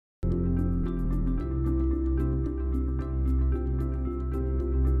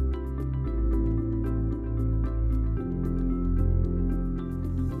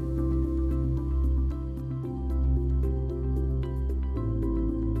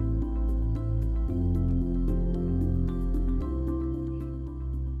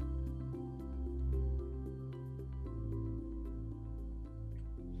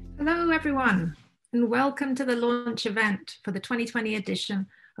everyone, and welcome to the launch event for the 2020 edition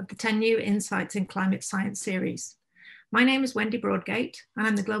of the 10 New Insights in Climate Science series. My name is Wendy Broadgate, and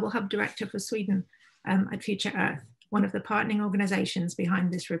I'm the Global Hub Director for Sweden at Future Earth, one of the partnering organizations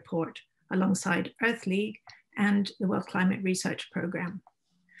behind this report, alongside Earth League and the World Climate Research Programme.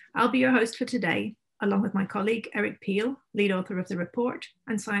 I'll be your host for today, along with my colleague Eric Peel, lead author of the report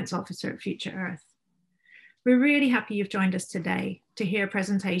and science officer at Future Earth. We're really happy you've joined us today to hear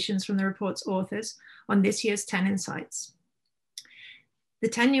presentations from the report's authors on this year's 10 Insights. The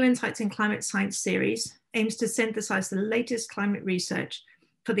 10 New Insights in Climate Science series aims to synthesize the latest climate research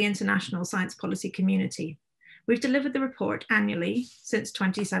for the international science policy community. We've delivered the report annually since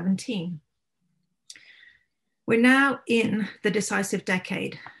 2017. We're now in the decisive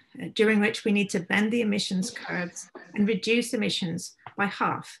decade, during which we need to bend the emissions curves and reduce emissions by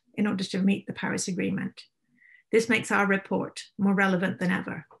half in order to meet the Paris Agreement. This makes our report more relevant than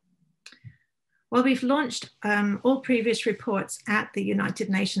ever. While we've launched all previous reports at the United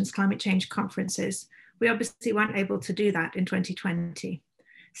Nations climate change conferences, we obviously weren't able to do that in 2020.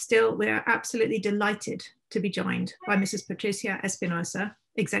 Still, we are absolutely delighted to be joined by Mrs. Patricia Espinosa,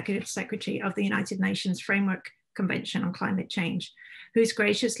 Executive Secretary of the United Nations Framework Convention on Climate Change, who's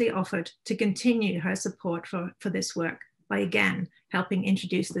graciously offered to continue her support for this work by again helping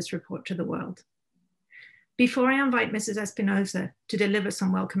introduce this report to the world. Before I invite Mrs. Espinosa to deliver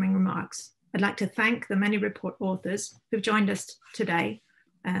some welcoming remarks, I'd like to thank the many report authors who've joined us today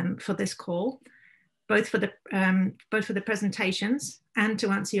for this call, both for the presentations and to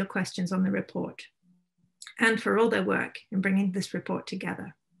answer your questions on the report, and for all their work in bringing this report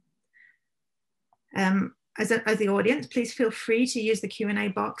together. As the audience, please feel free to use the Q&A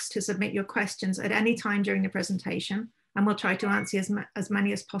box to submit your questions at any time during the presentation, and we'll try to answer as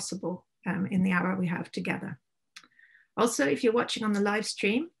many as possible in the hour we have together. Also, if you're watching on the live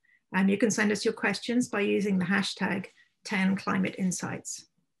stream, you can send us your questions by using the hashtag 10ClimateInsights.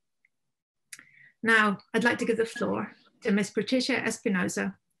 Now, I'd like to give the floor to Ms. Patricia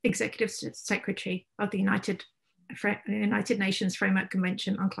Espinosa, Executive Secretary of the United Nations Framework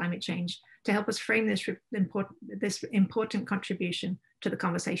Convention on Climate Change, to help us frame this important contribution to the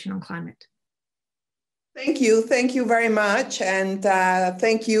conversation on climate. Thank you very much, and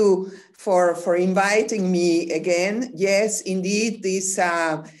thank you for inviting me again. Yes, indeed, this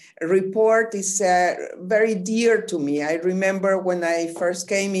report is very dear to me. I remember when I first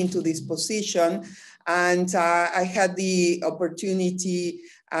came into this position, and I had the opportunity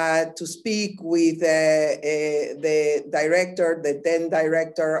to speak with the director, the then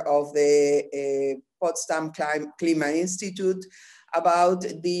director of the Potsdam Climate Institute, about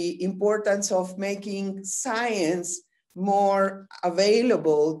the importance of making science more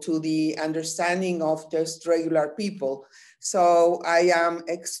available to the understanding of just regular people. So I am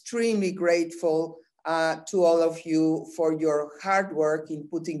extremely grateful to all of you for your hard work in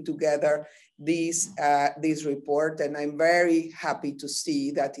putting together this report. And I'm very happy to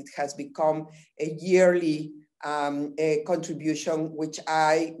see that it has become a yearly contribution, which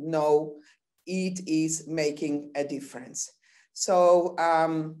I know it is making a difference. So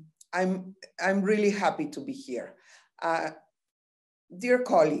I'm really happy to be here. Dear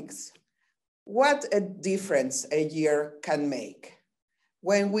colleagues, what a difference a year can make.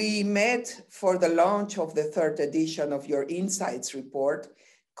 When we met for the launch of the third edition of your Insights report,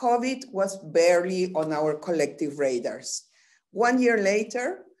 COVID was barely on our collective radars. 1 year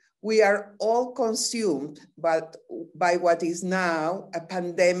later, we are all consumed by what is now a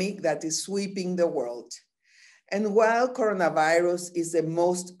pandemic that is sweeping the world. And while coronavirus is the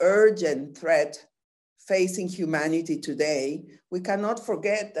most urgent threat facing humanity today, we cannot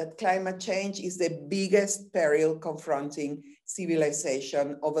forget that climate change is the biggest peril confronting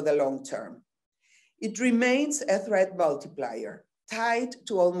civilization over the long term. It remains a threat multiplier, tied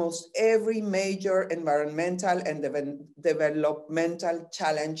to almost every major environmental and developmental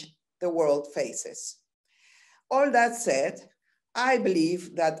challenge the world faces. All that said, I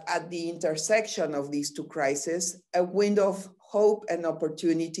believe that at the intersection of these two crises, a window of hope and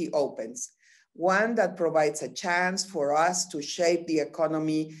opportunity opens, one that provides a chance for us to shape the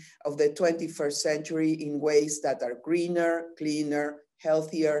economy of the 21st century in ways that are greener, cleaner,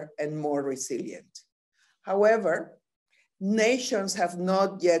 healthier, and more resilient. However, nations have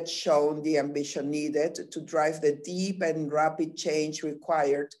not yet shown the ambition needed to drive the deep and rapid change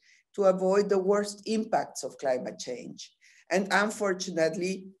required to avoid the worst impacts of climate change. And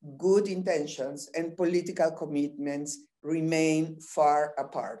unfortunately, good intentions and political commitments remain far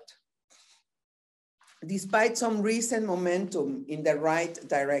apart. Despite some recent momentum in the right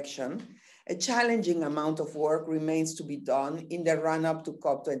direction, A challenging amount of work remains to be done in the run-up to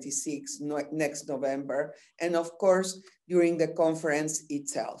COP26 next November, and of course, during the conference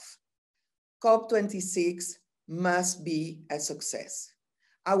itself. COP26 must be a success.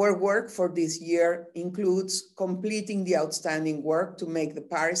 Our work for this year includes completing the outstanding work to make the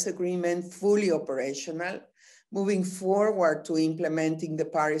Paris Agreement fully operational, moving forward to implementing the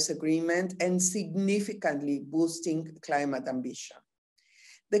Paris Agreement, and significantly boosting climate ambition.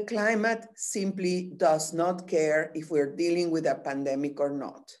 The climate simply does not care if we're dealing with a pandemic or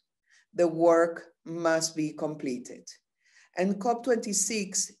not. The work must be completed. And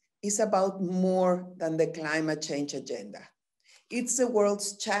COP26 is about more than the climate change agenda. It's the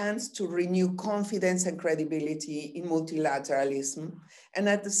world's chance to renew confidence and credibility in multilateralism, and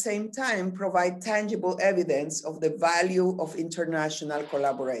at the same time provide tangible evidence of the value of international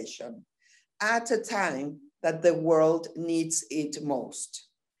collaboration at a time that the world needs it most.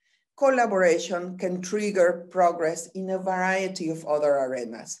 Collaboration can trigger progress in a variety of other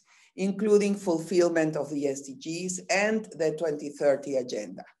arenas, including fulfillment of the SDGs and the 2030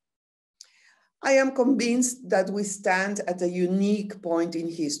 Agenda. I am convinced that we stand at a unique point in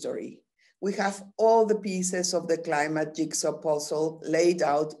history. We have all the pieces of the climate jigsaw puzzle laid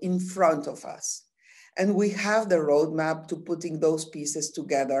out in front of us, and we have the roadmap to putting those pieces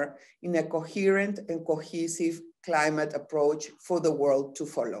together in a coherent and cohesive climate approach for the world to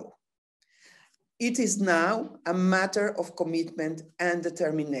follow. It is now a matter of commitment and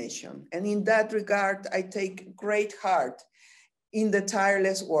determination. And in that regard, I take great heart in the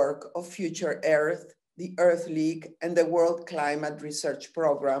tireless work of Future Earth, the Earth League, and the World Climate Research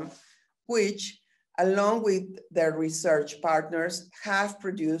Program, which, along with their research partners, have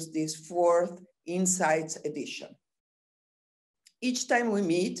produced this fourth Insights edition. Each time we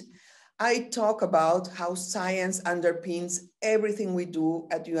meet, I talk about how science underpins everything we do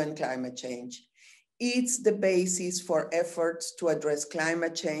at UN Climate Change. It's the basis for efforts to address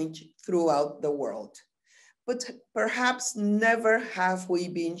climate change throughout the world. But perhaps never have we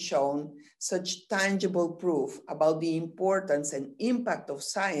been shown such tangible proof about the importance and impact of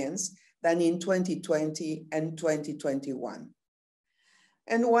science than in 2020 and 2021.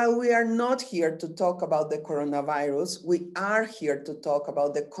 And while we are not here to talk about the coronavirus, we are here to talk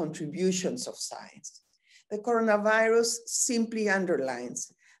about the contributions of science. The coronavirus simply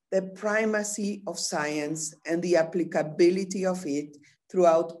underlines the primacy of science and the applicability of it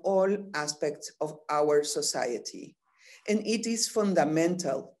throughout all aspects of our society. And it is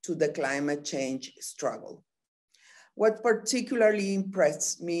fundamental to the climate change struggle. What particularly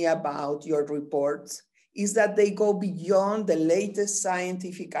impressed me about your reports is that they go beyond the latest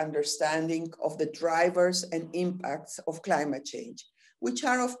scientific understanding of the drivers and impacts of climate change, which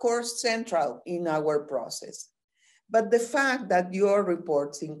are of course central in our process. But the fact that your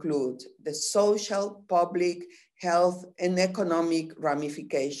reports include the social, public, health, and economic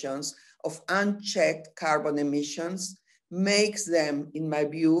ramifications of unchecked carbon emissions makes them, in my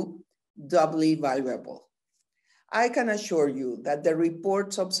view, doubly valuable. I can assure you that the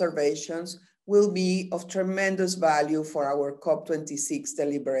report's observations will be of tremendous value for our COP26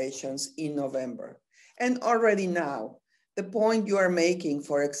 deliberations in November. And already now, the point you are making,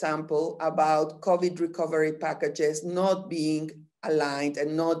 for example, about COVID recovery packages not being aligned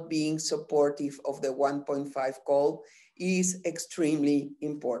and not being supportive of the 1.5 goal is extremely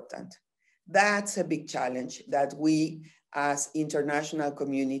important. That's a big challenge that we as international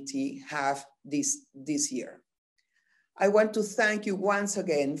community have this year. I want to thank you once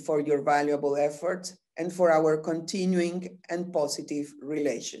again for your valuable efforts and for our continuing and positive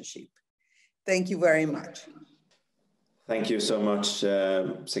relationship. Thank you very much. Thank you so much,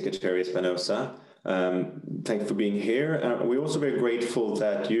 Secretary Espinosa. Thank you for being here. We're also very grateful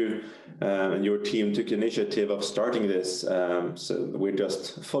that you and your team took the initiative of starting this. So we're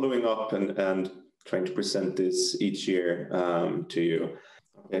just following up and trying to present this each year to you.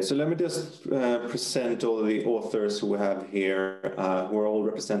 Okay, so let me just present all the authors who we have here, who are all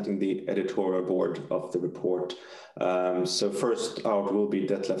representing the editorial board of the report. So first out will be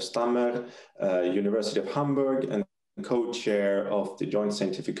Detlef Stammer, University of Hamburg, and co-chair of the Joint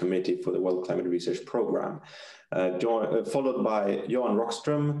Scientific Committee for the World Climate Research Program, followed by Johan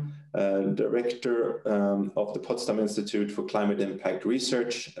Rockström, director of the Potsdam Institute for Climate Impact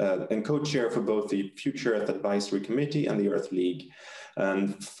Research, and co-chair for both the Future Earth Advisory Committee and the Earth League.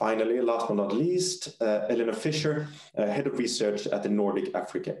 And finally, last but not least, Eleanor Fisher, head of research at the Nordic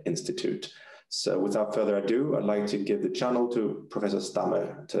Africa Institute. So without further ado, I'd like to give the channel to Professor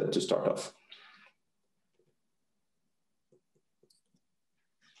Stammer to start off.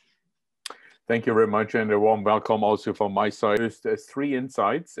 Thank you very much, and a warm welcome also from my side. There's three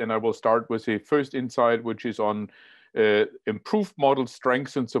insights, and I will start with the first insight, which is on improved model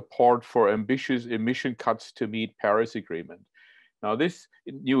strengths and support for ambitious emission cuts to meet Paris Agreement. Now, this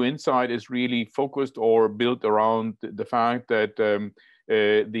new insight is really focused or built around the fact that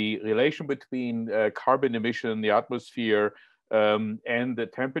the relation between carbon emission in the atmosphere and the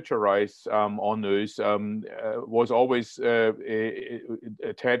temperature rise on those was always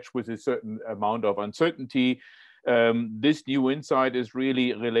attached with a certain amount of uncertainty. This new insight is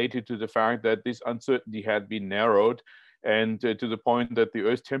really related to the fact that this uncertainty had been narrowed, and to the point that the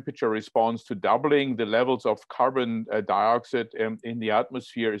Earth's temperature response to doubling the levels of carbon dioxide in the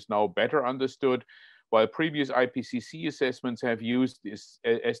atmosphere is now better understood, while previous IPCC assessments have used this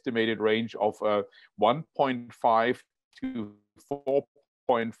estimated range of 1.5 to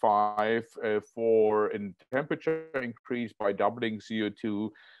 4.5 for a temperature increase by doubling CO2.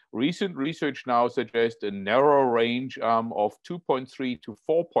 Recent research now suggests a narrow range of 2.3 to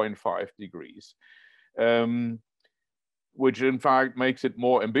 4.5 degrees. Which in fact makes it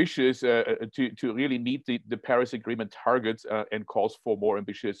more ambitious to really meet the Paris Agreement targets and calls for more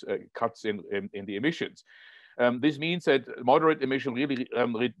ambitious cuts in the emissions. This means that moderate emission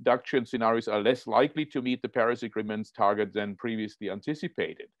reduction scenarios are less likely to meet the Paris Agreement's target than previously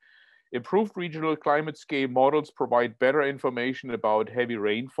anticipated. Improved regional climate scale models provide better information about heavy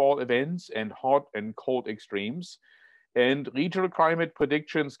rainfall events and hot and cold extremes. And regional climate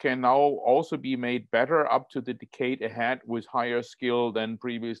predictions can now also be made better up to the decade ahead with higher skill than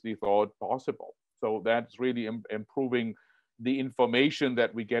previously thought possible. So that's really improving the information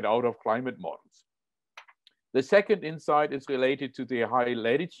that we get out of climate models. The second insight is related to the high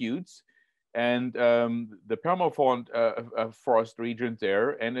latitudes and the permafrost region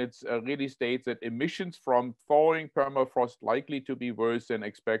there. And it really states that emissions from thawing permafrost likely to be worse than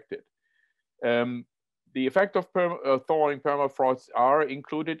expected. The effect of thawing permafrost are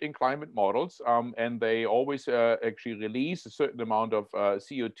included in climate models, and they always actually release a certain amount of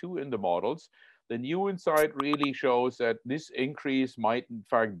CO2 in the models. The new insight really shows that this increase might in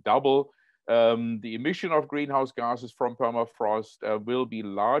fact double the emission of greenhouse gases from permafrost will be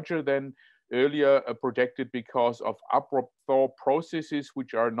larger than earlier projected because of abrupt thaw processes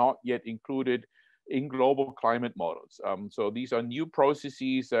which are not yet included in global climate models. So these are new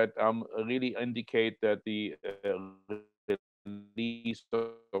processes that really indicate that the release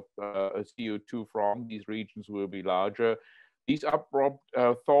of CO2 from these regions will be larger. These abrupt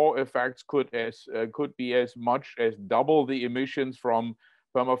thaw effects could be as much as double the emissions from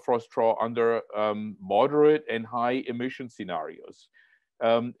permafrost thaw under moderate and high emission scenarios.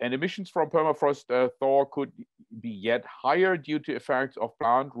 And emissions from permafrost thaw could be yet higher due to effects of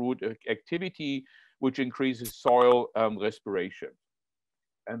plant root activity, which increases soil respiration.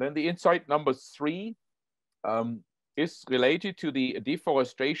 And then the insight number 3 is related to the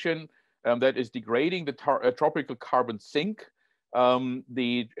deforestation that is degrading the tropical carbon sink.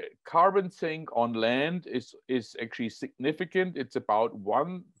 The carbon sink on land is actually significant. It's about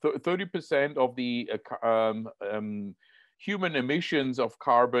 30% of the human emissions of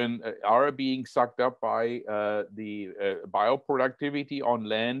carbon are being sucked up by the bioproductivity on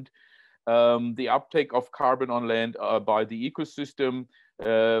land. The uptake of carbon on land by the ecosystem,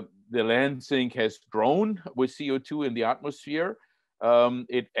 the land sink has grown with CO2 in the atmosphere.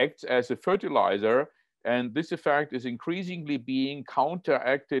 It acts as a fertilizer, and this effect is increasingly being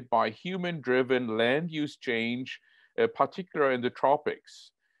counteracted by human-driven land use change, particularly in the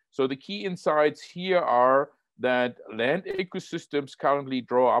tropics. So the key insights here are that land ecosystems currently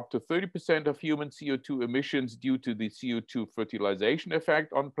draw up to 30% of human CO2 emissions due to the CO2 fertilization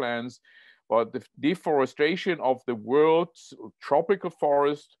effect on plants, but the deforestation of the world's tropical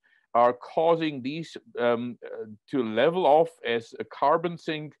forests are causing these to level off as a carbon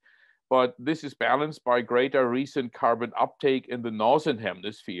sink, but this is balanced by greater recent carbon uptake in the northern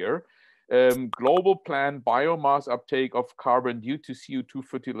hemisphere. Global planned biomass uptake of carbon due to CO2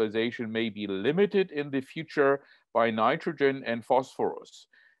 fertilization may be limited in the future by nitrogen and phosphorus.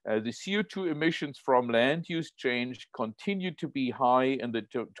 The CO2 emissions from land use change continue to be high in the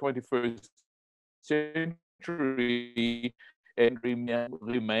 21st century and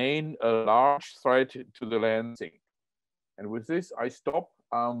remain a large threat to the land sink. And with this, I stop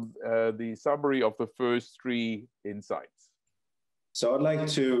the summary of the first 3 insights. So I'd like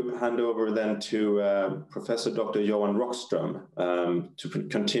to hand over then to Professor Dr. Johan Rockström to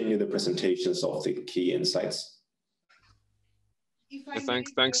continue the presentations of the key insights.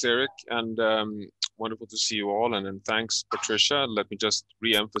 Thanks, Eric, and wonderful to see you all. And then thanks, Patricia. Let me just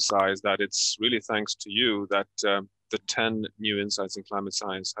re-emphasize that it's really thanks to you that the 10 new insights in climate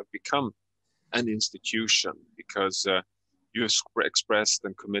science have become an institution, because you have expressed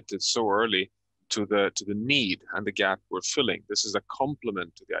and committed so early to the need and the gap we're filling. This is a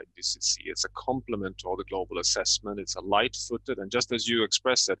complement to the IPCC. It's a complement to all the global assessment. It's a light-footed, and just as you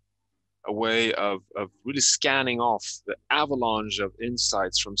expressed it, a way of really scanning off the avalanche of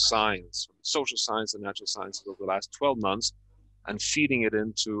insights from science, from social science and natural sciences over the last 12 months, and feeding it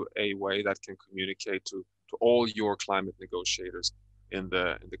into a way that can communicate to all your climate negotiators in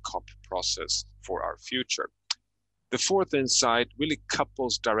the COP process for our future. The fourth insight really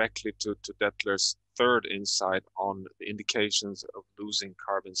couples directly to Detlef's third insight on the indications of losing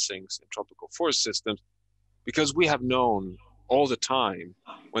carbon sinks in tropical forest systems, because we have known all the time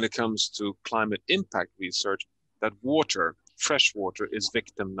when it comes to climate impact research that water, fresh water, is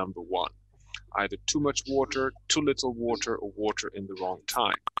victim number one. Either too much water, too little water, or water in the wrong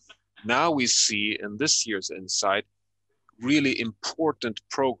time. Now we see in this year's insight really important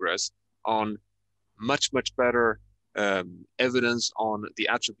progress on much better evidence on the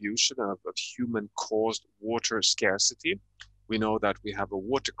attribution of human-caused water scarcity. We know that we have a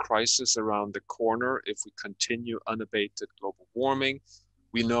water crisis around the corner if we continue unabated global warming.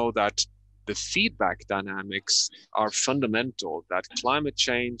 We know that the feedback dynamics are fundamental, that climate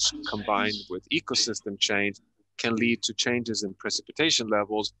change combined with ecosystem change can lead to changes in precipitation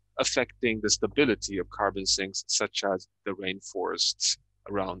levels affecting the stability of carbon sinks, such as the rainforests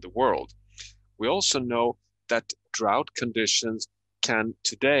around the world. We also know that drought conditions can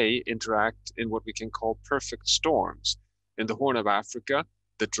today interact in what we can call perfect storms. In the Horn of Africa,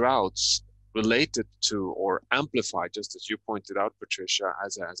 the droughts related to or amplified, just as you pointed out, Patricia,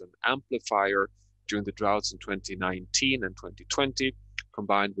 as an amplifier during the droughts in 2019 and 2020,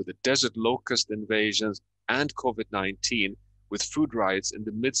 combined with the desert locust invasions and COVID-19 with food riots in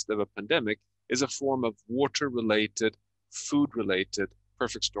the midst of a pandemic, is a form of water-related, food-related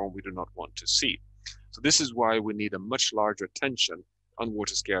perfect storm we do not want to see. So this is why we need a much larger attention on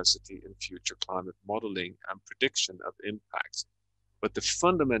water scarcity in future climate modeling and prediction of impacts. But the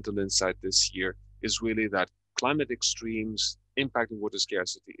fundamental insight this year is really that climate extremes impacting water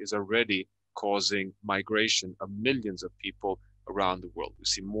scarcity is already causing migration of millions of people around the world. We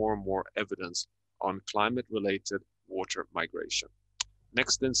see more and more evidence on climate-related water migration.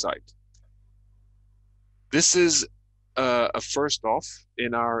 Next insight. This is a first off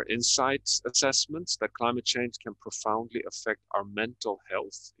in our insights assessments that climate change can profoundly affect our mental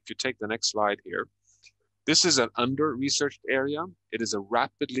health. If you take the next slide here, this is an under-researched area. It is a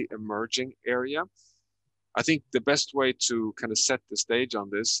rapidly emerging area. I think the best way to kind of set the stage on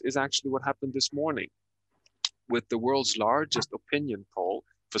this is actually what happened this morning with the world's largest opinion poll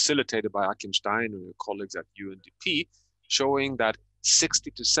facilitated by Achim Stein and colleagues at UNDP, showing that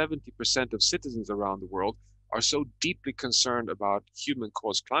 60 to 70% of citizens around the world are so deeply concerned about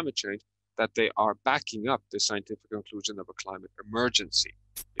human-caused climate change that they are backing up the scientific conclusion of a climate emergency.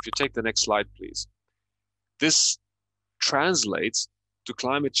 If you take the next slide, please. This translates to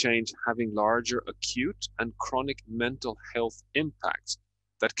climate change having larger acute and chronic mental health impacts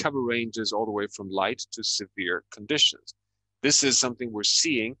that cover ranges all the way from light to severe conditions. This is something we're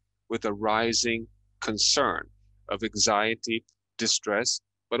seeing with a rising concern of anxiety, distress,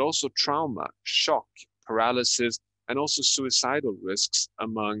 but also trauma, shock, paralysis, and also suicidal risks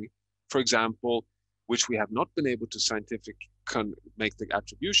among, for example, which we have not been able to scientifically make the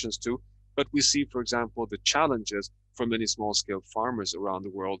attributions to, but we see, for example, the challenges for many small-scale farmers around the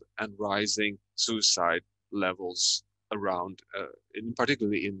world and rising suicide levels around,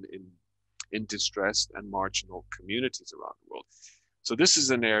 particularly in distressed and marginal communities around the world. So this is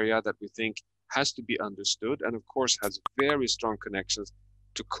an area that we think has to be understood and of course has very strong connections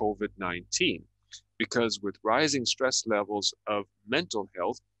to COVID-19, because with rising stress levels of mental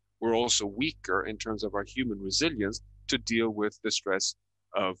health, we're also weaker in terms of our human resilience to deal with the stress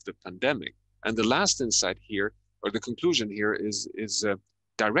of the pandemic. And the last insight here, or the conclusion here, is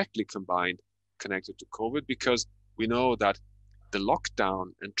directly connected to COVID, because we know that the lockdown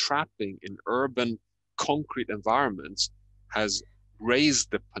and trapping in urban concrete environments has raised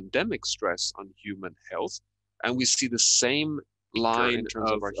the pandemic stress on human health. And we see the same line in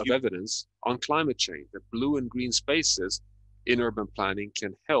terms of evidence on climate change. The blue and green spaces in urban planning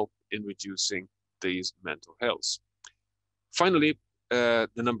can help in reducing these mental health. Finally, the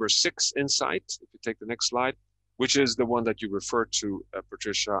number 6 insight, if you take the next slide, which is the one that you referred to,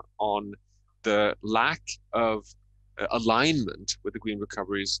 Patricia, on the lack of alignment with the green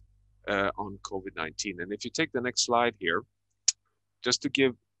recoveries on COVID-19. And if you take the next slide here, just to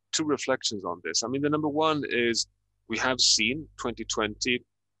give 2 reflections on this. I mean, the number 1 is we have seen 2020,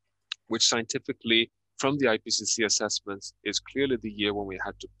 which scientifically from the IPCC assessments is clearly the year when we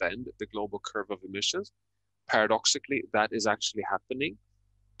had to bend the global curve of emissions. Paradoxically, that is actually happening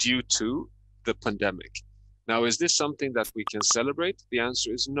due to the pandemic. Now, is this something that we can celebrate? The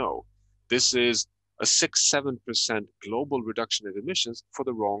answer is no. This is a 6-7% global reduction in emissions for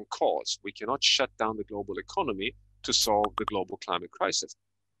the wrong cause. We cannot shut down the global economy to solve the global climate crisis.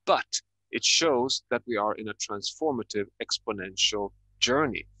 But it shows that we are in a transformative exponential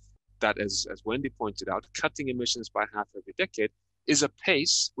journey that, as Wendy pointed out, cutting emissions by half every decade is a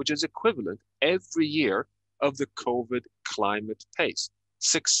pace which is equivalent every year of the COVID climate pace,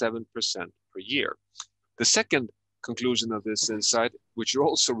 6-7% per year. The second conclusion of this insight, which you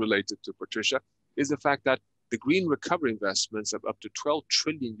also related to, Patricia, is the fact that the green recovery investments of up to $12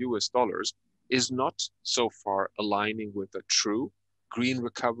 trillion is not so far aligning with a true green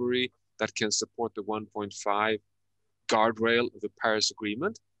recovery that can support the 1.5 guardrail of the Paris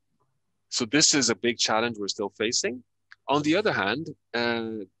Agreement. So this is a big challenge we're still facing. On the other hand,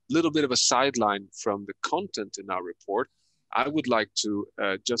 a little bit of a sideline from the content in our report, I would like to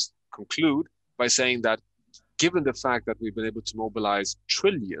just conclude by saying that given the fact that we've been able to mobilize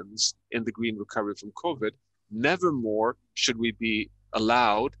trillions in the green recovery from COVID, never more should we be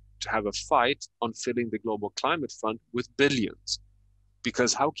allowed to have a fight on filling the Global Climate Fund with billions.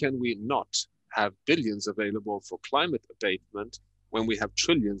 Because how can we not have billions available for climate abatement when we have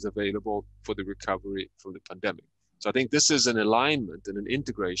trillions available for the recovery from the pandemic? So I think this is an alignment and an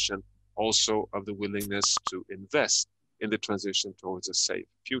integration also of the willingness to invest in the transition towards a safe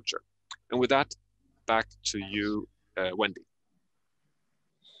future. And with that, back to you, Wendy.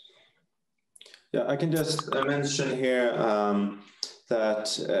 Yeah, I can just mention here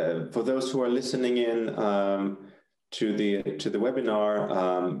that for those who are listening in to the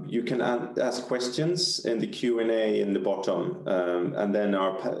webinar, you can ask questions in the Q&A in the bottom, and then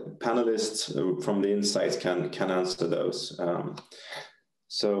our panelists from the Insights can answer those.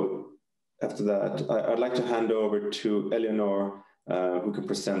 So after that, I'd like to hand over to Eleanor, who can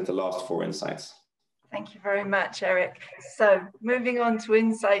present the last 4 insights. Thank you very much, Eric. So moving on to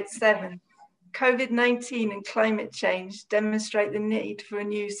Insight 7. COVID-19 and climate change demonstrate the need for a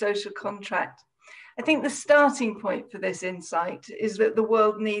new social contract. I think the starting point for this insight is that the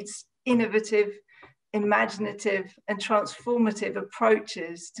world needs innovative, imaginative, and transformative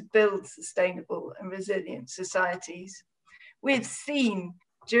approaches to build sustainable and resilient societies. We've seen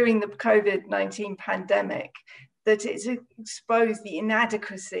during the COVID-19 pandemic that it's exposed the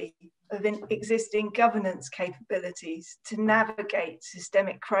inadequacy of existing governance capabilities to navigate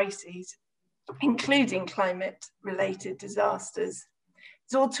systemic crises, including climate-related disasters.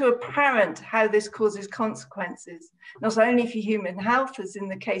 It's all too apparent how this causes consequences, not only for human health, as in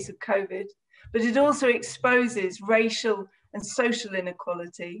the case of COVID, but it also exposes racial and social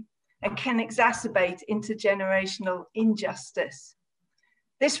inequality and can exacerbate intergenerational injustice.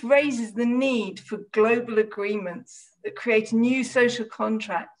 This raises the need for global agreements that create a new social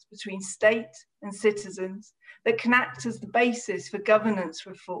contract between state and citizens that can act as the basis for governance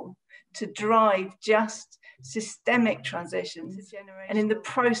reform to drive just systemic transitions and in the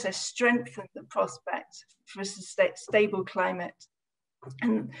process strengthen the prospect for a stable climate.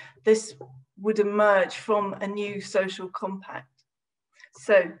 And this would emerge from a new social compact.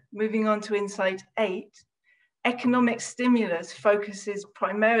 So moving on to Insight 8, economic stimulus focuses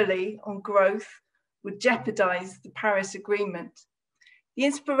primarily on growth would jeopardize the Paris Agreement. The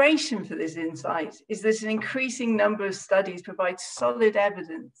inspiration for this insight is that an increasing number of studies provide solid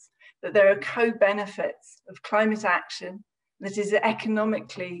evidence that there are co-benefits of climate action that is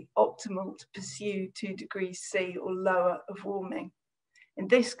economically optimal to pursue 2 degrees C or lower of warming. In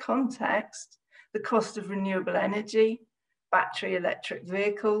this context, the cost of renewable energy, battery electric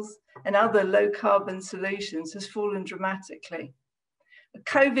vehicles, and other low carbon solutions has fallen dramatically. A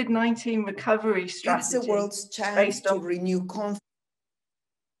COVID-19 recovery strategy it's the world's chance to renew confidence.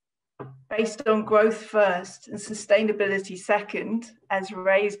 Based on growth first and sustainability second, as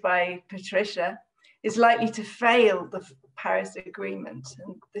raised by Patricia, is likely to fail the Paris Agreement,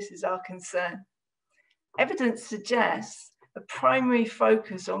 and this is our concern. Evidence suggests a primary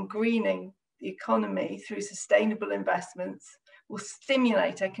focus on greening the economy through sustainable investments will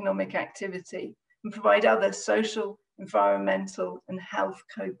stimulate economic activity and provide other social, environmental, and health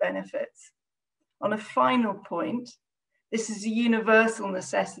co-benefits. On a final point, this is a universal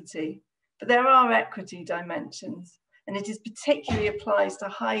necessity, but there are equity dimensions, and it is particularly applies to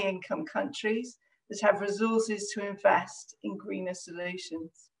high-income countries that have resources to invest in greener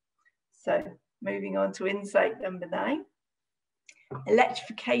solutions. So moving on to insight number 9.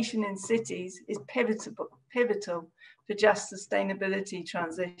 Electrification in cities is pivotal for just sustainability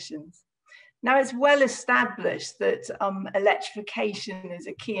transitions. Now, it's well established that electrification is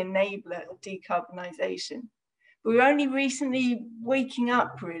a key enabler of decarbonisation. But we're only recently waking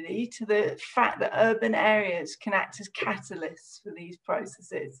up, really, to the fact that urban areas can act as catalysts for these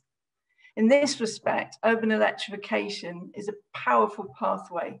processes. In this respect, urban electrification is a powerful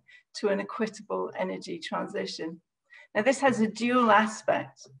pathway to an equitable energy transition. Now, this has a dual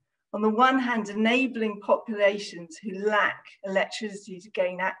aspect. On the one hand, enabling populations who lack electricity to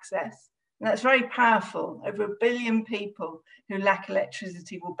gain access. And that's very powerful. Over 1 billion people who lack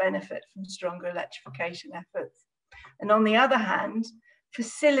electricity will benefit from stronger electrification efforts. And on the other hand,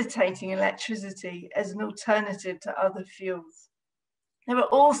 facilitating electricity as an alternative to other fuels. There are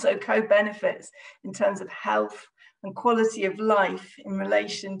also co-benefits in terms of health and quality of life in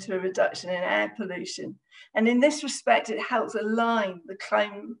relation to a reduction in air pollution. And in this respect, it helps align the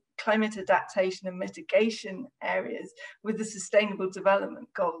climate adaptation and mitigation areas with the Sustainable Development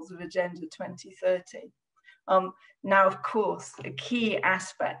Goals of Agenda 2030. Now, of course, a key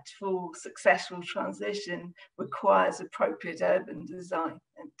aspect for successful transition requires appropriate urban design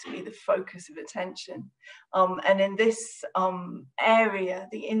and to be the focus of attention. And in this area,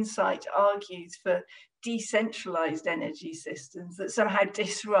 the insight argues for decentralized energy systems that somehow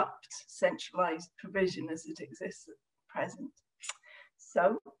disrupt centralized provision as it exists at present.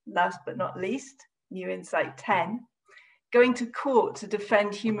 So, last but not least, new insight 10, going to court to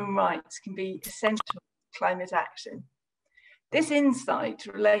defend human rights can be essential to climate action. This insight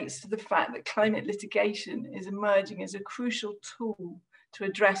relates to the fact that climate litigation is emerging as a crucial tool to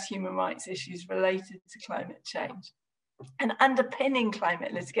address human rights issues related to climate change. And underpinning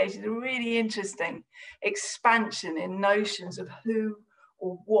climate litigation is a really interesting expansion in notions of who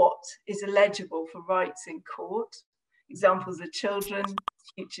or what is eligible for rights in court. Examples are children,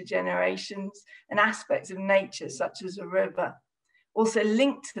 future generations, and aspects of nature such as a river. Also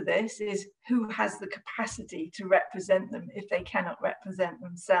linked to this is who has the capacity to represent them if they cannot represent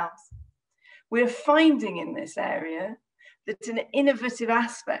themselves. We're finding in this area that an innovative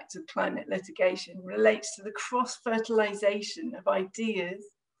aspect of climate litigation relates to the cross-fertilization of ideas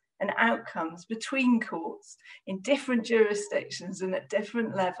and outcomes between courts in different jurisdictions and at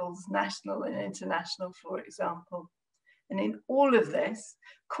different levels, national and international, for example. And in all of this,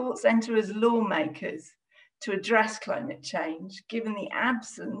 courts enter as lawmakers to address climate change, given the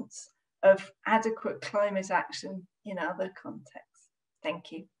absence of adequate climate action in other contexts.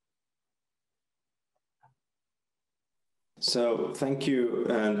 Thank you. So thank you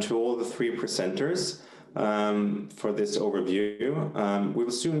to all the three presenters for this overview. We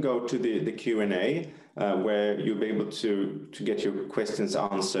will soon go to the Q&A where you'll be able to get your questions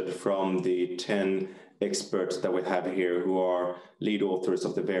answered from the 10 experts that we have here who are lead authors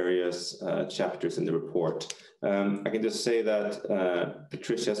of the various chapters in the report. I can just say that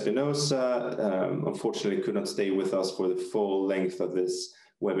Patricia Espinosa unfortunately could not stay with us for the full length of this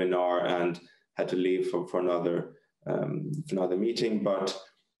webinar and had to leave for another meeting, but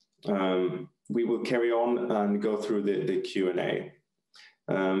we will carry on and go through the Q&A.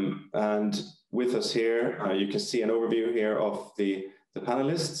 And with us here, you can see an overview here of the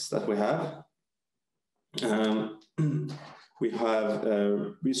panelists that we have. We have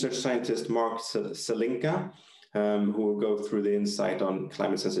research scientist Mark Selinka, who will go through the insight on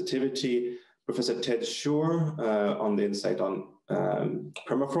climate sensitivity, Professor Ted Shore on the insight on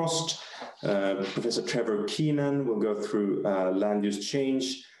permafrost, Professor Trevor Keenan will go through land use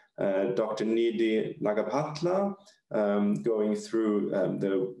change, Dr. Nidhi Nagapatla going through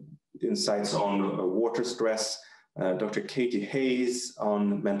the insights on water stress, Dr. Katie Hayes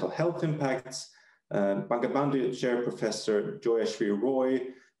on mental health impacts, Bangabandhu Chair Professor Joyashri Roy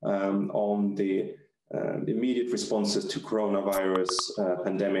on the immediate responses to coronavirus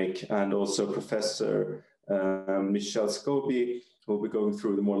pandemic, and also Professor Michelle Scobie, who will be going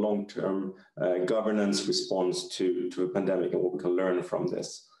through the more long-term governance response to a pandemic and what we can learn from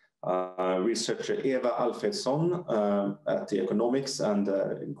this. Researcher Eva Alfredsson at the Economics and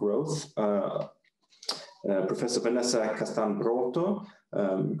Growth, Professor Vanessa Castan-Broto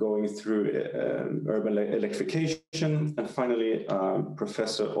going through urban electrification, and finally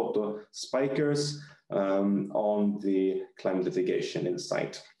Professor Otto Spijkers on the climate litigation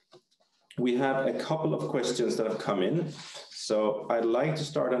insight. We have a couple of questions that have come in. So I'd like to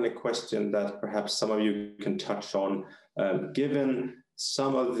start on a question that perhaps some of you can touch on, given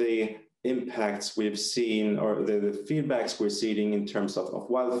some of the impacts we've seen or the feedbacks we're seeing in terms of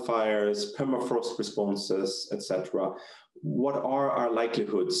wildfires, permafrost responses, etc. What are our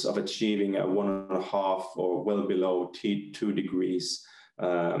likelihoods of achieving a 1.5 or well below 2 degrees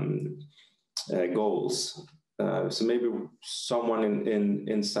goals? So maybe someone in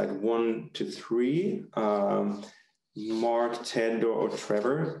Insight 1 to 3, Mark, Ted, or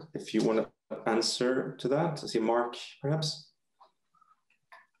Trevor, if you want to answer to that. I see Mark, perhaps.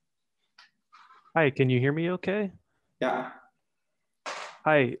 Hi, can you hear me okay? Yeah.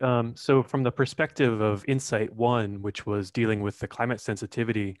 Hi, so from the perspective of Insight 1, which was dealing with the climate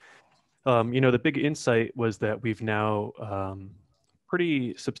sensitivity, the big insight was that we've now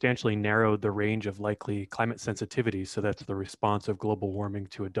pretty substantially narrowed the range of likely climate sensitivity. So that's the response of global warming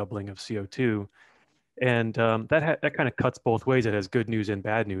to a doubling of CO2. And that kind of cuts both ways. It has good news and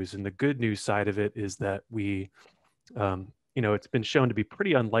bad news. And the good news side of it is that it's been shown to be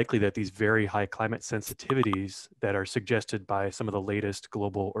pretty unlikely that these very high climate sensitivities that are suggested by some of the latest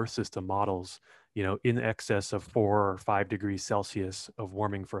global Earth system models, in excess of 4 or 5 degrees Celsius of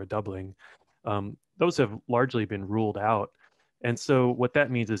warming for a doubling, those have largely been ruled out. And so what that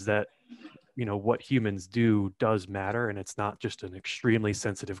means is that, what humans do does matter, and it's not just an extremely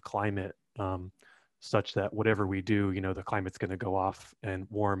sensitive climate, such that whatever we do, the climate's going to go off and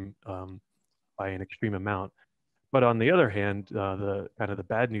warm by an extreme amount. But on the other hand, the kind of the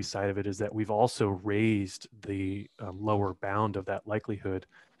bad news side of it is that we've also raised the lower bound of that likelihood.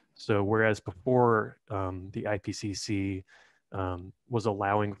 So whereas before the IPCC was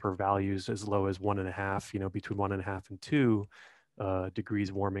allowing for values as low as 1.5, between 1.5 and 2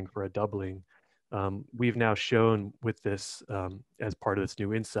 degrees warming for a doubling, we've now shown with this, as part of this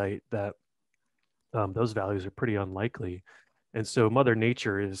new insight, that those values are pretty unlikely. And so Mother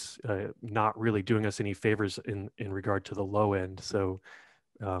Nature is not really doing us any favors in regard to the low end. So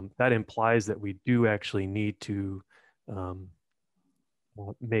that implies that we do actually need to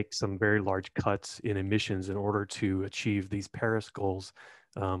make some very large cuts in emissions in order to achieve these Paris goals.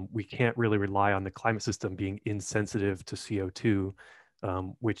 We can't really rely on the climate system being insensitive to CO2,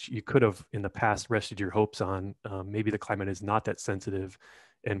 which you could have in the past rested your hopes on. Maybe the climate is not that sensitive,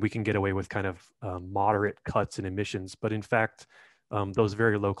 and we can get away with kind of moderate cuts in emissions. But in fact, those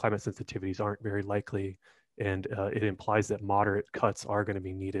very low climate sensitivities aren't very likely. And it implies that moderate cuts are going to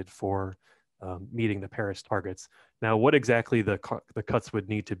be needed for meeting the Paris targets. Now, what exactly the cuts would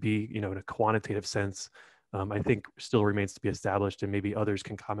need to be, in a quantitative sense, I think still remains to be established, and maybe others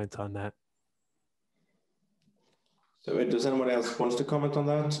can comment on that. So does anyone else want to comment on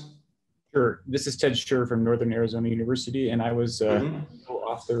that? Sure. This is Ted Scher from Northern Arizona University, and I was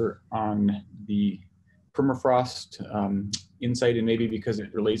co-author on the permafrost insight, and maybe because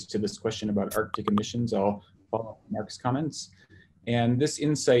it relates to this question about Arctic emissions, I'll follow up Mark's comments. And this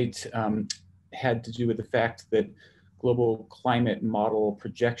insight had to do with the fact that global climate model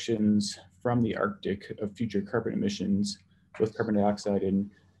projections from the Arctic of future carbon emissions, both carbon dioxide and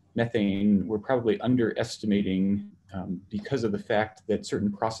methane, were probably underestimating because of the fact that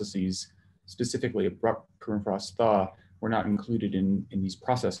certain processes, specifically abrupt permafrost thaw, were not included in these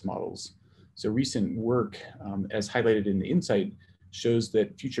process models. So recent work, as highlighted in the insight, shows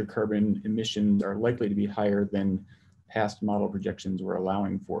that future carbon emissions are likely to be higher than past model projections were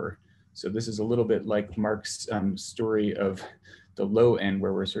allowing for. So this is a little bit like Mark's story of the low end,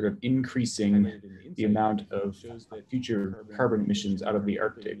 where we're sort of increasing the amount of future carbon emissions out of the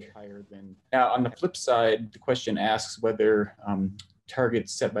Arctic. Now, on the flip side, the question asks whether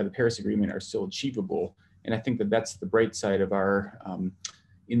targets set by the Paris Agreement are still achievable. And I think that that's the bright side of our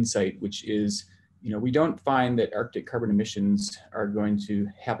insight, which is, we don't find that Arctic carbon emissions are going to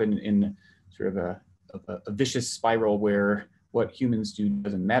happen in sort of a vicious spiral where what humans do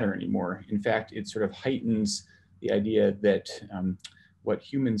doesn't matter anymore. In fact, it sort of heightens the idea that what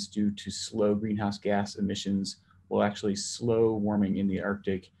humans do to slow greenhouse gas emissions will actually slow warming in the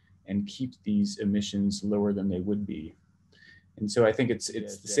Arctic and keep these emissions lower than they would be. And so I think it's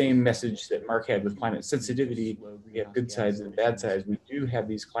the same message that Mark had with climate sensitivity. We have good sides and bad sides. We do have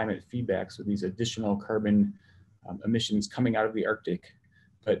these climate feedbacks with these additional carbon emissions coming out of the Arctic,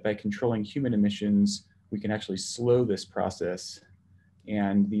 but by controlling human emissions, we can actually slow this process.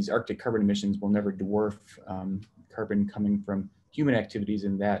 And these Arctic carbon emissions will never dwarf carbon coming from human activities,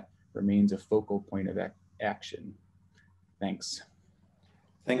 and that remains a focal point of action. Thanks.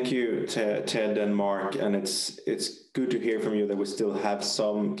 Thank you, Ted and Mark. And it's good to hear from you that we still have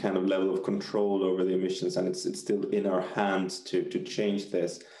some kind of level of control over the emissions, and it's still in our hands to change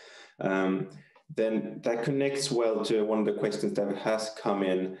this. Then that connects well to one of the questions that has come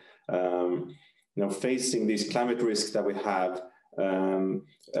in. Facing these climate risks that we have,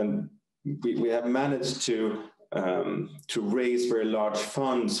 and we have managed to raise very large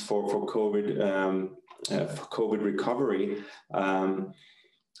funds for COVID recovery.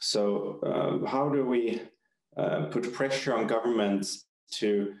 So how do we put pressure on governments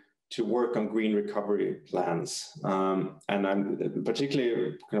to to work on green recovery plans. And I'm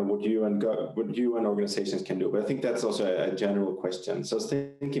particularly kind of what you and organizations can do, but I think that's also a general question. So I was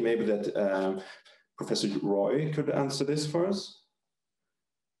thinking maybe that Professor Roy could answer this for us.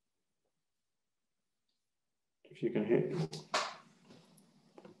 If you can hear.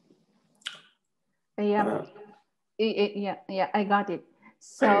 Yeah, I got it.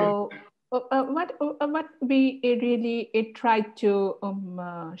 So what we really tried to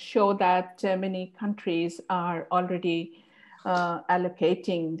show that many countries are already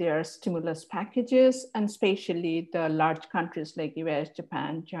allocating their stimulus packages, and especially the large countries like US,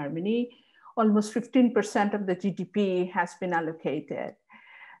 Japan, Germany. Almost 15% of the GDP has been allocated.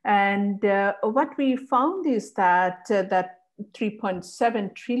 And what we found is that that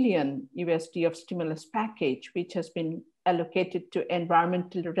 3.7 trillion USD of stimulus package, which has been allocated to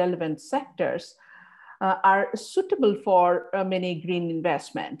environmentally relevant sectors, are suitable for many green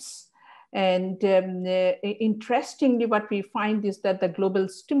investments. And interestingly, what we find is that the global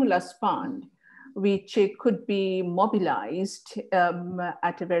stimulus fund, which could be mobilized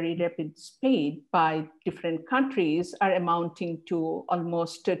at a very rapid speed by different countries, are amounting to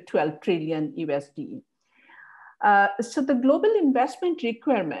almost 12 trillion USD. So the global investment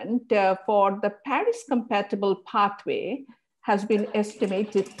requirement for the Paris compatible pathway has been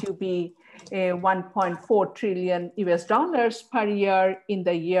estimated to be 1.4 trillion US dollars per year in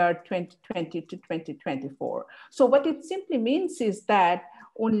the year 2020 to 2024. So what it simply means is that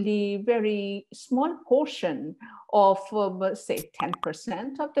only very small portion of say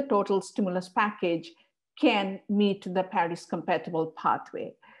 10% of the total stimulus package can meet the Paris compatible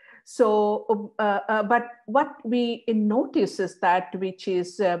pathway. So, but what we notice is that, which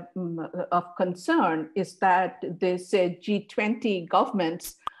is of concern, is that this G20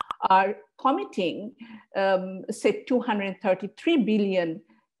 governments are committing, say, 233 billion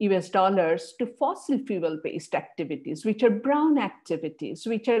US dollars to fossil fuel-based activities, which are brown activities,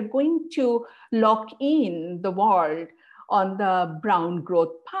 which are going to lock in the world on the brown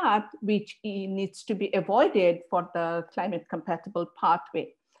growth path, which needs to be avoided for the climate compatible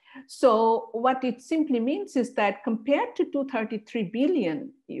pathway. So what it simply means is that compared to 233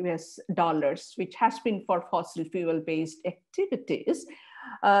 billion US dollars, which has been for fossil fuel-based activities,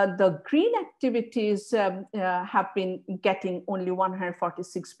 the green activities have been getting only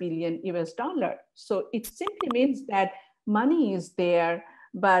 146 billion US dollar. So it simply means that money is there,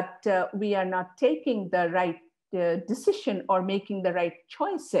 but we are not taking the right decision or making the right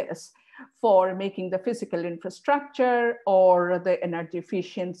choices for making the physical infrastructure or the energy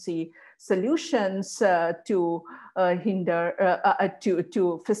efficiency solutions to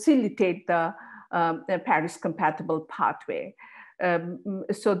facilitate the Paris compatible pathway.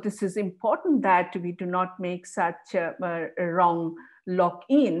 So this is important that we do not make such wrong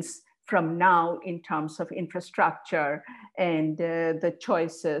lock-ins from now in terms of infrastructure and the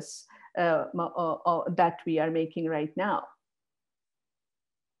choices that we are making right now.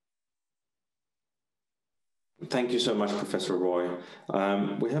 Thank you so much, Professor Roy.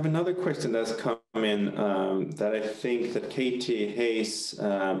 We have another question that's come in that I think that Katie Hayes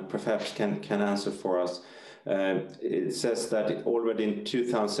perhaps can answer for us. It says that already in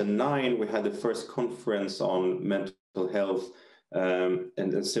 2009, we had the first conference on mental health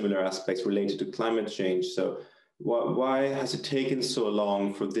and similar aspects related to climate change. So why has it taken so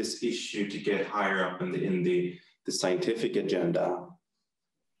long for this issue to get higher up in the scientific agenda?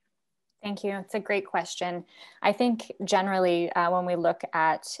 Thank you. It's a great question. I think generally when we look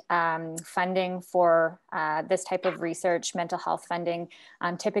at funding for this type of research, mental health funding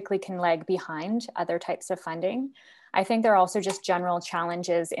typically can lag behind other types of funding. I think there are also just general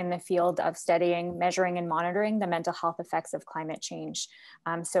challenges in the field of studying, measuring, and monitoring the mental health effects of climate change.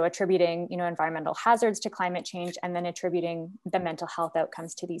 So attributing, environmental hazards to climate change and then attributing the mental health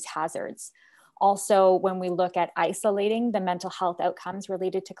outcomes to these hazards. Also, when we look at isolating the mental health outcomes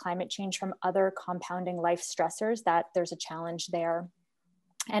related to climate change from other compounding life stressors, that there's a challenge there.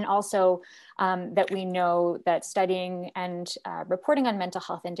 And also that we know that studying and reporting on mental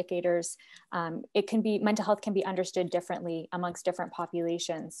health indicators, mental health can be understood differently amongst different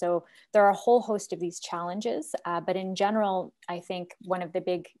populations. So there are a whole host of these challenges, but in general, I think one of the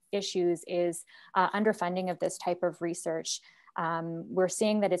big issues is underfunding of this type of research. We're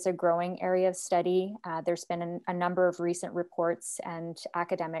seeing that it's a growing area of study. There's been a number of recent reports and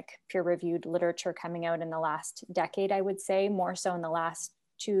academic peer-reviewed literature coming out in the last decade, I would say, more so in the last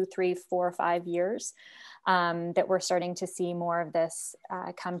 2, 3, 4, 5 years, that we're starting to see more of this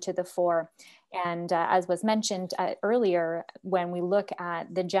come to the fore. And as was mentioned earlier, when we look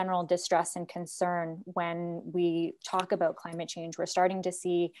at the general distress and concern when we talk about climate change, we're starting to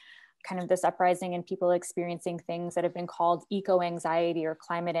see kind of this uprising and people experiencing things that have been called eco-anxiety or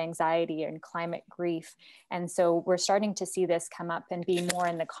climate anxiety and climate grief. And so we're starting to see this come up and be more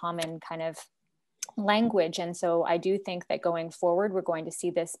in the common kind of language. And so I do think that going forward, we're going to see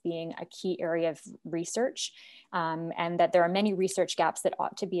this being a key area of research, and that there are many research gaps that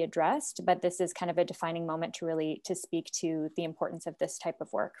ought to be addressed, but this is kind of a defining moment to really speak to the importance of this type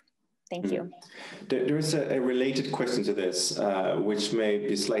of work. Thank you. There is a related question to this, which may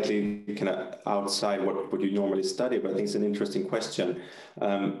be slightly kind of outside what you normally study, but I think it's an interesting question.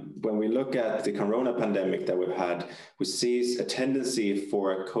 When we look at the corona pandemic that we've had, we see a tendency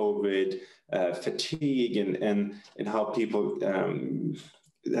for a COVID fatigue and how people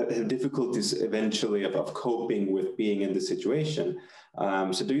have difficulties eventually of coping with being in the situation.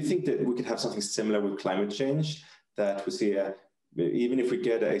 So do you think that we could have something similar with climate change, that we see even if we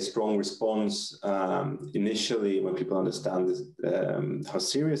get a strong response initially when people understand this, how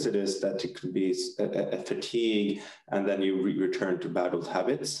serious it is, that it could be a fatigue and then you return to bad old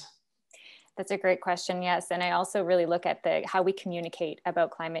habits? That's a great question, yes. And I also really look at how we communicate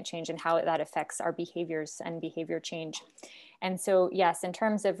about climate change and how that affects our behaviors and behavior change. And so, yes, in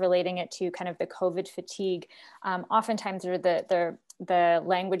terms of relating it to kind of the COVID fatigue, oftentimes the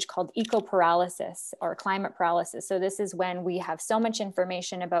language called eco-paralysis or climate paralysis. So this is when we have so much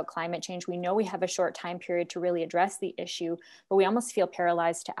information about climate change. We know we have a short time period to really address the issue, but we almost feel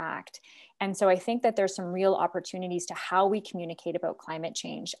paralyzed to act. And so I think that there's some real opportunities to how we communicate about climate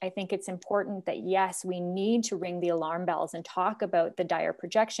change. I think it's important that, yes, we need to ring the alarm bells and talk about the dire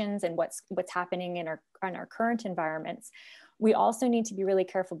projections and what's happening in our current environments. We also need to be really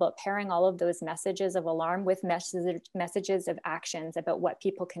careful about pairing all of those messages of alarm with messages of actions about what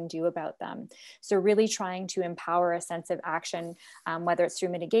people can do about them. So really trying to empower a sense of action, whether it's through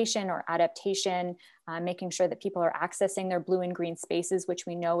mitigation or adaptation, making sure that people are accessing their blue and green spaces, which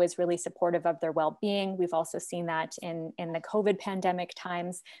we know is really supportive of their well-being. We've also seen that in the COVID pandemic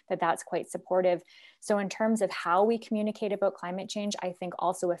times, that's quite supportive. So in terms of how we communicate about climate change, I think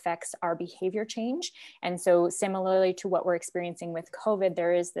also affects our behavior change. And so similarly to what we're experiencing with COVID,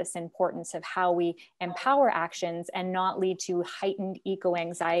 there is this importance of how we empower actions and not lead to heightened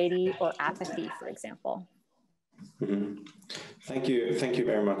eco-anxiety or apathy, for example. Mm-hmm. Thank you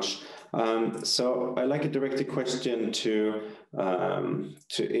very much. So I'd like to direct a question to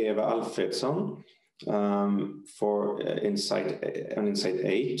Eva Alfredsson for Insight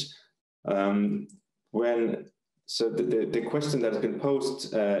 8. So the question that has been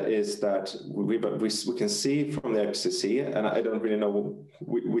posed is that we can see from the UNFCCC, and I don't really know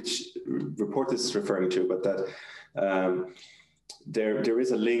which report this is referring to, but that there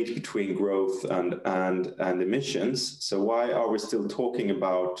is a link between growth and emissions. So why are we still talking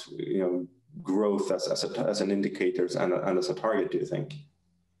about growth as an indicator and as a target, do you think?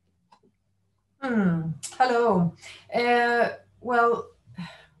 Hello. Well,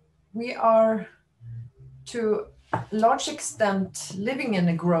 we are to a large extent living in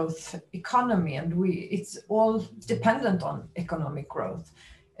a growth economy, and it's all dependent on economic growth.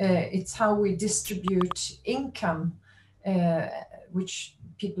 It's how we distribute income, which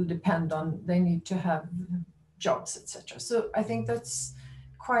people depend on. They need to have jobs, etc. So I think that's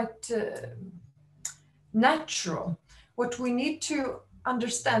quite natural. What we need to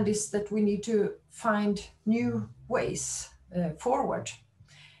understand is that we need to find new ways forward.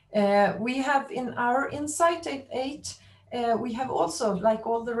 We have in our Insight 8, we have also, like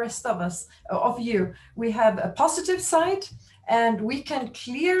all the rest of you, we have a positive side, and we can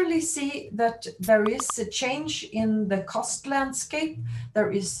clearly see that there is a change in the cost landscape.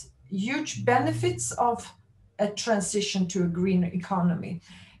 There is huge benefits of a transition to a green economy.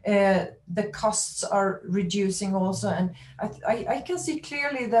 The costs are reducing also, and I can see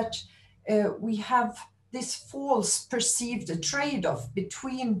clearly that we have this false perceived trade-off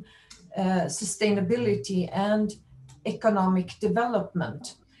between sustainability and economic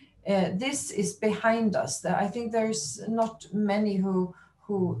development. This is behind us. I think there's not many who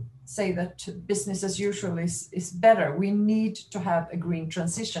say that business as usual is better. We need to have a green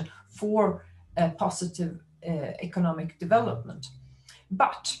transition for a positive economic development.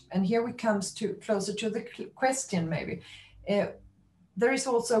 But, and here we come closer to the question maybe, there is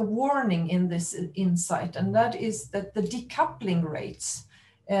also a warning in this insight, and that is that the decoupling rates,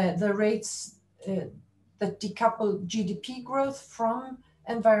 the rates that decouple GDP growth from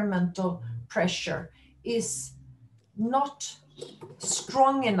environmental pressure, is not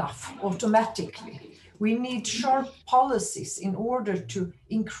strong enough automatically. We need sharp policies in order to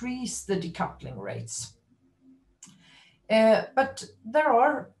increase the decoupling rates. But there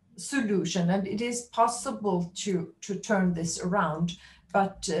are solutions, and it is possible to turn this around.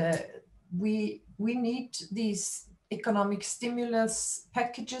 but we need these economic stimulus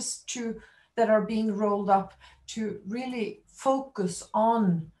packages that are being rolled up to really focus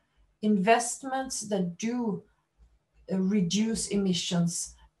on investments that do reduce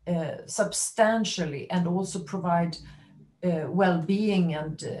emissions substantially and also provide well-being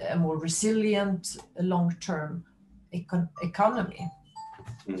and a more resilient long-term economy.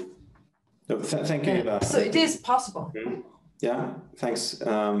 No, thank you, Eva. So it is possible. Yeah, thanks.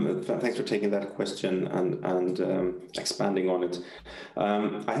 Thanks for taking that question and expanding on it.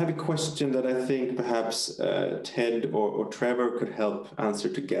 I have a question that I think perhaps Ted or Trevor could help answer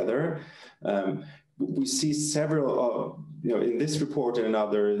together. We see several, in this report and in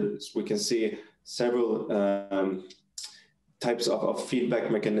others, we can see several types of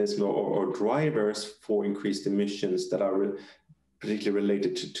feedback mechanism or drivers for increased emissions that are particularly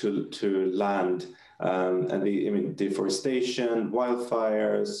related to land. And deforestation,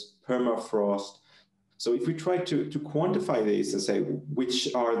 wildfires, permafrost. So if we try to quantify these and say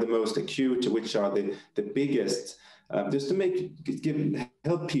which are the most acute, which are the biggest, just to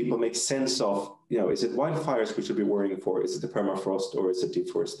help people make sense of, is it wildfires we should be worrying for? Is it the permafrost or is it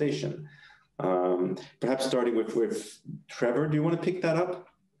deforestation? Perhaps starting with Trevor, do you want to pick that up?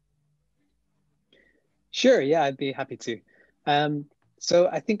 Sure, yeah, I'd be happy to. So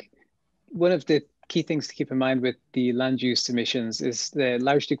I think one of the key things to keep in mind with the land use emissions is the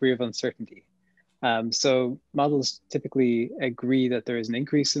large degree of uncertainty. So models typically agree that there is an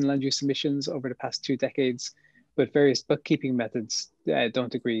increase in land use emissions over the past 2 decades, but various bookkeeping methods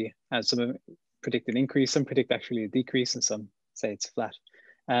don't agree. Some predict an increase, some predict actually a decrease, and some say it's flat.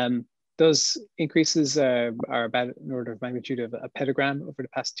 Those increases are about an order of magnitude of a petagram over the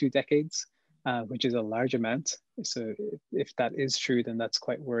past 2 decades. Which is a large amount. So if that is true, then that's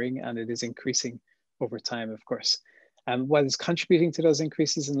quite worrying, and it is increasing over time, of course. What is contributing to those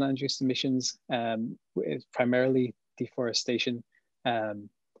increases in land use emissions is primarily deforestation,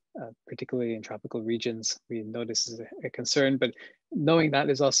 particularly in tropical regions. We know this is a concern, but knowing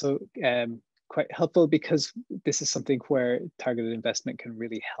that is also quite helpful because this is something where targeted investment can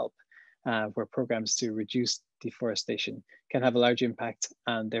really help, where programs to reduce deforestation can have a large impact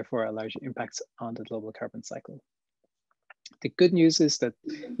and therefore a large impact on the global carbon cycle. The good news is that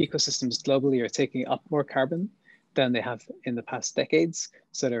ecosystems globally are taking up more carbon than they have in the past decades.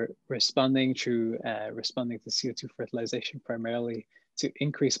 So they're responding to CO2 fertilization primarily to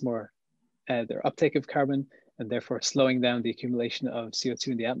increase more their uptake of carbon and therefore slowing down the accumulation of CO2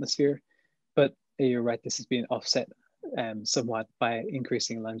 in the atmosphere. But you're right, this is being offset somewhat by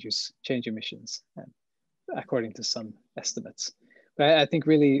increasing land use change emissions, according to some estimates. But I think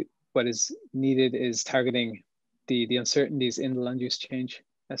really what is needed is targeting the uncertainties in the land use change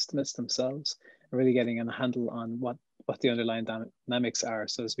estimates themselves, and really getting a handle on what the underlying dynamics are,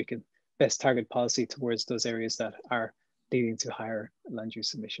 so as we can best target policy towards those areas that are leading to higher land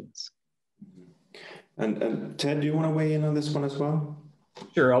use emissions. And Ted, do you want to weigh in on this one as well?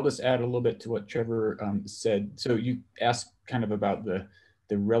 Sure, I'll just add a little bit to what Trevor said. So you asked kind of about the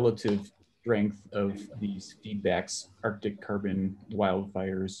relative strength of these feedbacks, Arctic carbon,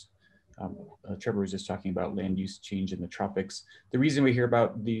 wildfires. Trevor was just talking about land use change in the tropics. The reason we hear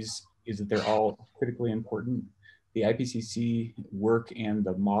about these is that they're all critically important. The IPCC work and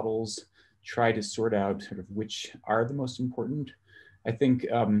the models try to sort out sort of which are the most important. I think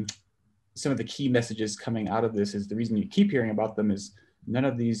some of the key messages coming out of this is the reason you keep hearing about them is none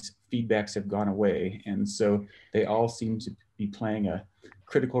of these feedbacks have gone away. And so they all seem to be playing a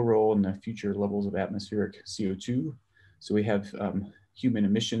critical role in the future levels of atmospheric CO2. So we have human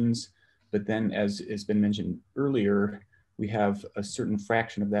emissions, but then as has been mentioned earlier, we have a certain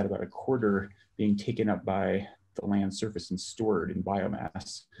fraction of that, about a quarter, being taken up by the land surface and stored in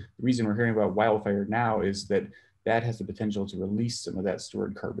biomass. The reason we're hearing about wildfire now is that that has the potential to release some of that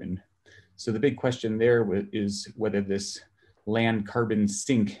stored carbon. So the big question there is whether this land carbon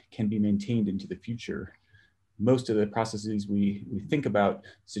sink can be maintained into the future. Most of the processes we think about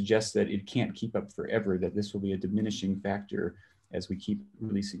suggest that it can't keep up forever, that this will be a diminishing factor as we keep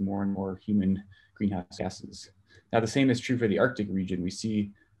releasing more and more human greenhouse gases. Now, the same is true for the Arctic region. We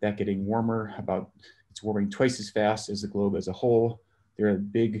see that getting warmer, it's warming twice as fast as the globe as a whole. There are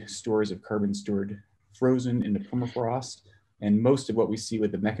big stores of carbon stored frozen in the permafrost. And most of what we see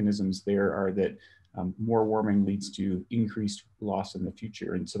with the mechanisms there are that more warming leads to increased loss in the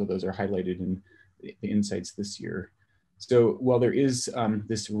future. And some of those are highlighted in the insights this year. So while there is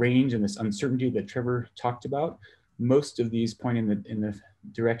this range and this uncertainty that Trevor talked about, most of these point in the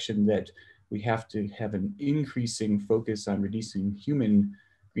direction that we have to have an increasing focus on reducing human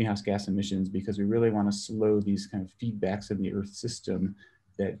greenhouse gas emissions, because we really want to slow these kind of feedbacks in the Earth system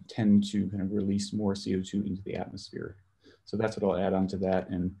that tend to kind of release more CO2 into the atmosphere. So that's what I'll add on to that.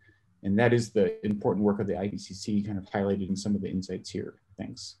 And that is the important work of the IPCC kind of highlighted in some of the insights here.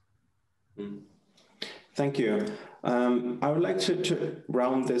 Thanks. Thank you. I would like to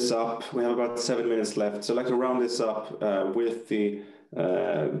round this up. We have about 7 minutes left. So I'd like to round this up with the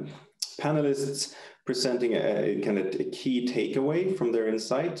panelists presenting a kind of a key takeaway from their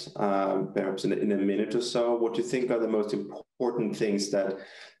insight, perhaps in a minute or so. What do you think are the most important things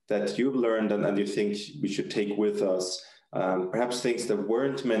that you've learned and you think we should take with us? Perhaps things that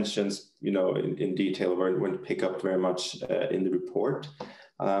weren't mentioned, in detail, weren't picked up very much in the report.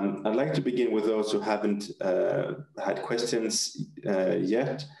 I'd like to begin with those who haven't had questions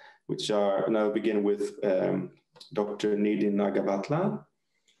yet, and I'll begin with Dr. Nidin Nagavatla.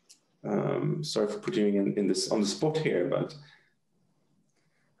 Sorry for putting you on the spot here, but.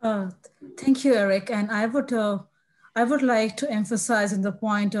 Thank you, Eric. And I would like to emphasize on the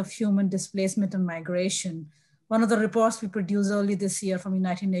point of human displacement and migration. One of the reports we produced early this year from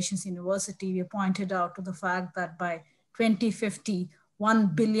United Nations University, we pointed out to the fact that by 2050, 1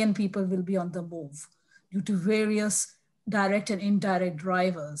 billion people will be on the move due to various direct and indirect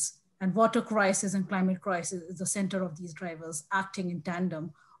drivers. And water crisis and climate crisis is the center of these drivers acting in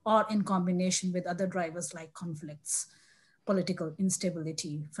tandem or in combination with other drivers like conflicts, political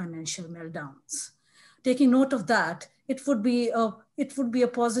instability, financial meltdowns. Taking note of that, it would be a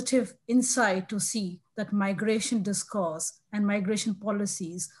positive insight to see that migration discourse and migration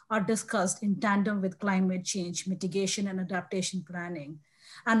policies are discussed in tandem with climate change mitigation and adaptation planning.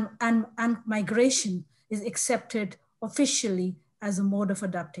 And migration is accepted officially as a mode of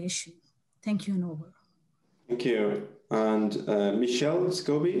adaptation. Thank you, and over. Thank you. And Michelle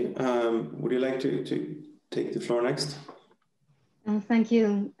Scobie, would you like to take the floor next? Thank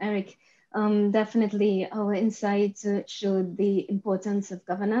you, Eric. Definitely our insights showed the importance of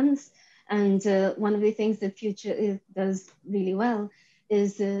governance. And one of the things that Future does really well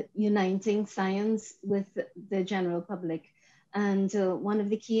is uniting science with the general public. And one of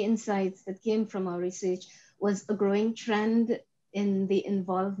the key insights that came from our research was a growing trend in the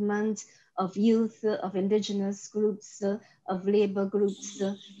involvement of youth, of indigenous groups, of labor groups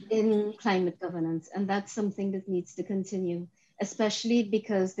in climate governance. And that's something that needs to continue, especially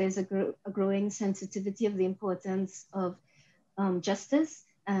because there's a growing sensitivity of the importance of justice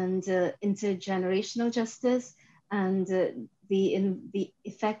and intergenerational justice and the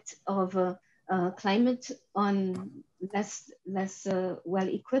effect of climate on less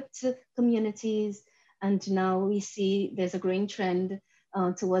well-equipped communities. And now we see there's a growing trend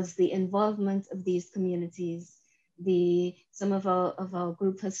towards the involvement of these communities. Some of our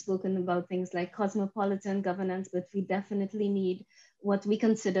group has spoken about things like cosmopolitan governance, but we definitely need what we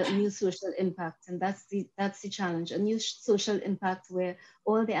consider a new social impact. And that's the challenge, a new social impact where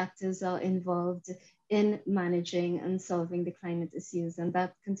all the actors are involved in managing and solving the climate issues. And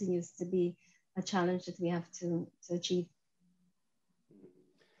that continues to be a challenge that we have to achieve.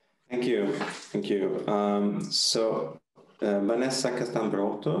 Thank you. Thank you. Vanessa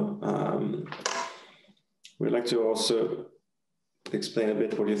Castambrotto, we'd like to also explain a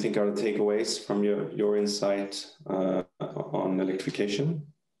bit what you think are the takeaways from your insight on electrification.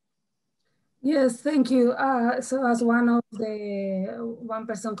 Yes, thank you. So as one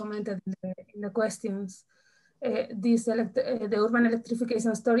person commented in the questions, the urban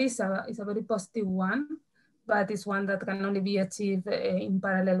electrification story is a very positive one, but it's one that can only be achieved in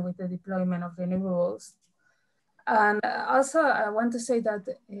parallel with the deployment of renewables. And also, I want to say that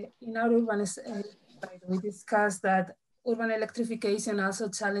in our urban we discussed that urban electrification also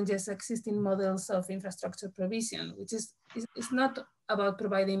challenges existing models of infrastructure provision, which is not about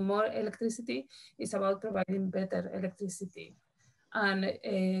providing more electricity, it's about providing better electricity. And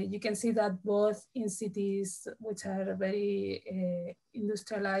you can see that both in cities which are very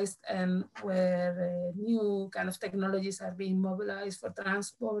industrialized and where new kind of technologies are being mobilized for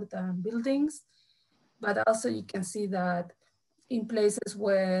transport and buildings, but also you can see that in places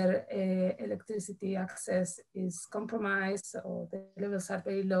where electricity access is compromised or the levels are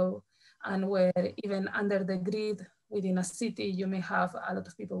very low, and where even under the grid within a city, you may have a lot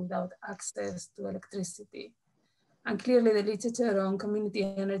of people without access to electricity. And clearly the literature on community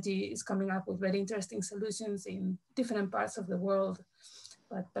energy is coming up with very interesting solutions in different parts of the world,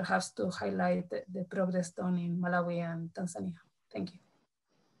 but perhaps to highlight the progress done in Malawi and Tanzania. Thank you.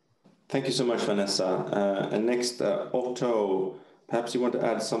 Thank you so much, Vanessa. And next, Otto, perhaps you want to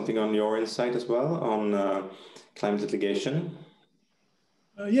add something on your insight as well on climate litigation?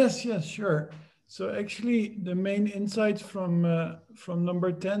 Yes, sure. So actually, the main insight from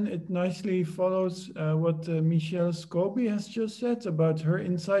number 10, it nicely follows what Michelle Scobie has just said about her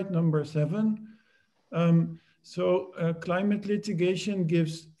insight number 7. Climate litigation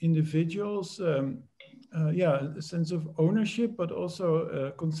gives individuals a sense of ownership, but also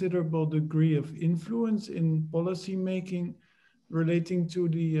a considerable degree of influence in policy making relating to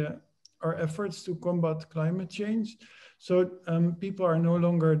our efforts to combat climate change. So people are no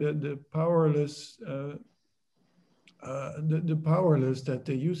longer the powerless, the powerless that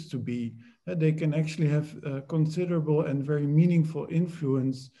they used to be. They can actually have considerable and very meaningful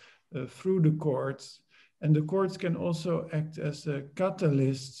influence through the courts. And the courts can also act as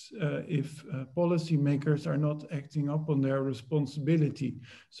catalysts if policymakers are not acting up on their responsibility.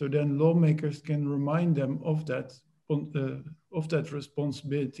 So then lawmakers can remind them of that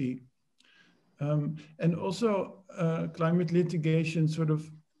responsibility. And also climate litigation sort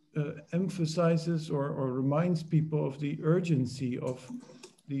of emphasizes or reminds people of the urgency of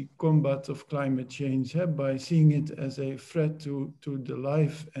the combat of climate change by seeing it as a threat to the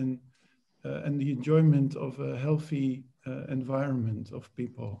life and the enjoyment of a healthy environment of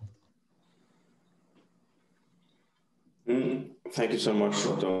people. Thank you so much,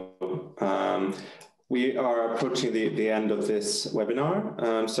 Otto. We are approaching the end of this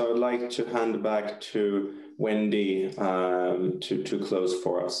webinar, so I'd like to hand back to Wendy to close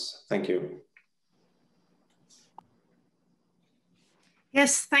for us. Thank you.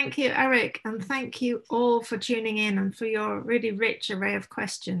 Yes, thank you, Eric, and thank you all for tuning in and for your really rich array of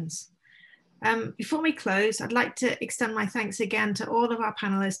questions. Before we close, I'd like to extend my thanks again to all of our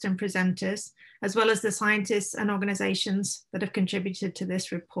panelists and presenters, as well as the scientists and organizations that have contributed to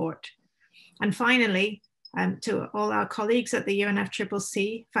this report. And finally, to all our colleagues at the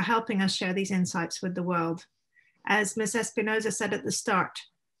UNFCCC for helping us share these insights with the world. As Ms. Espinosa said at the start,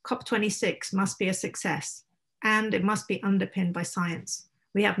 COP26 must be a success, and it must be underpinned by science.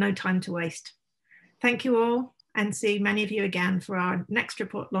 We have no time to waste. Thank you all, and see many of you again for our next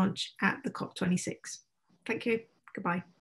report launch at the COP26. Thank you. Goodbye.